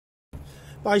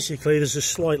Basically there's a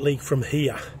slight leak from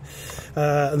here,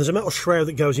 and there's a metal shroud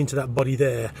that goes into that body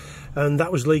there, and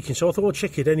that was leaking, so I thought I'll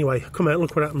check it anyway. Come out and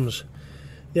look what happens.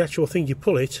 The actual thing, you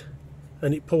pull it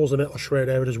and it pulls the metal shroud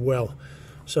out as well,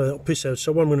 so it'll piss out.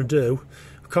 So what I'm going to do,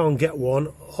 I can't get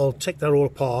one, I'll take that all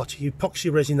apart,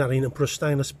 epoxy resin that in and put a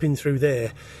stainless pin through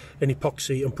there and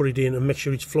epoxy and put it in and make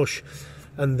sure it's flush,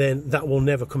 and then that will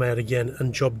never come out again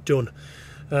and job done.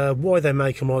 Why they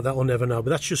make them like that I'll never know, but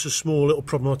that's just a small little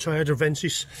problem. I'll tell you,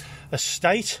 Avensis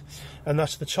estate, and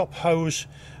that's the top hose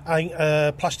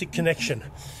plastic connection,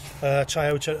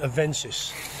 Toyota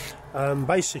Avensis.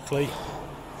 Basically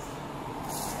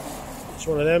it's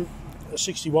one of them, a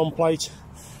 61 plate,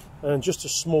 and just a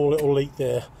small little leak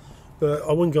there, but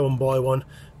I wouldn't go and buy one.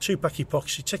 2-pack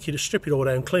epoxy, take it, strip it all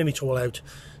down, clean it all out,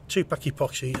 2-pack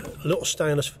epoxy, a little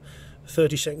stainless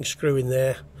 30-second screw in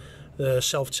there, the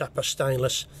self-tapper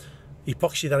stainless,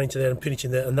 epoxy that into there and pin it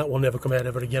in there, and that will never come out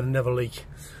ever again and never leak.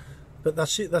 But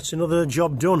that's it, that's another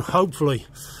job done, hopefully.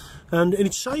 And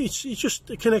it's just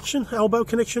a connection, elbow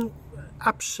connection,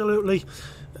 absolutely.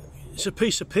 It's a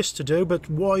piece of piss to do, but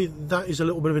why that is a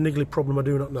little bit of a niggly problem I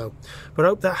do not know. But I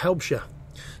hope that helps you.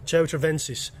 Toyota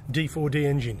Avensis D4D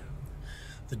engine,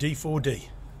 the D4D,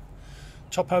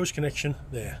 top hose connection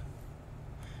there,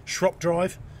 Shrop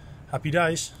drive, happy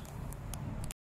days.